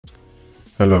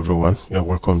Hello everyone, and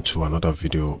welcome to another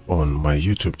video on my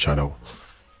YouTube channel.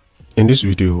 In this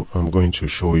video, I'm going to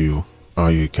show you how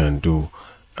you can do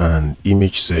an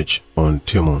image search on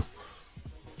Temu.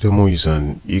 Temu is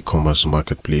an e-commerce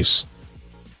marketplace.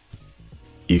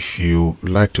 If you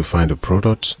like to find a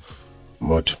product,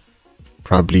 but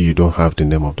probably you don't have the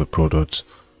name of the product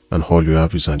and all you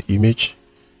have is an image,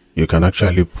 you can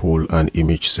actually pull an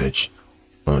image search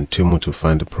on Temu to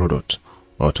find the product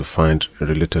or to find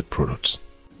related products.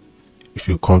 If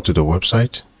you come to the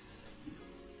website,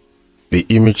 the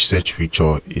image search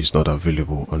feature is not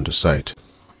available on the site.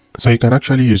 So you can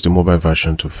actually use the mobile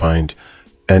version to find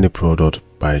any product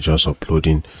by just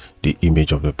uploading the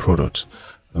image of the product.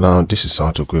 Now, this is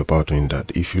how to go about doing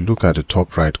that. If you look at the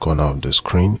top right corner of the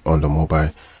screen on the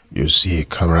mobile, you see a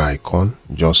camera icon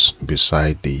just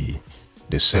beside the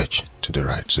search to the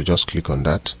right. So just click on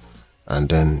that, and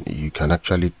then you can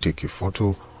actually take a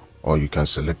photo or you can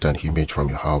select an image from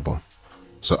your album.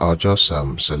 So I'll just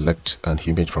select an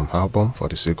image from album for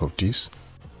the sake of this.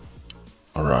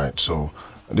 All right, so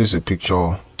this is a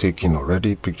picture taken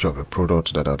already, picture of a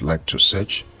product that I'd like to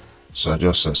search. So I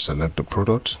just select the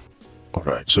product. All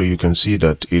right, so you can see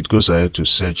that it goes ahead to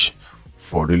search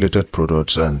for related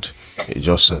products, and it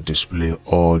just display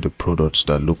all the products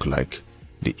that look like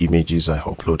the images I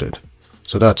uploaded.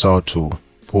 So that's how to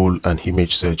pull an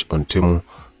image search on Temu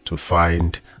to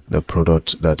find the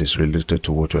product that is related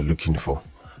to what you're looking for.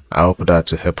 I hope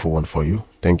that's a helpful one for you.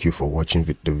 Thank you for watching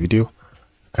the video.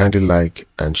 Kindly like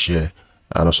and share,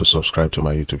 and also subscribe to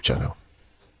my YouTube channel.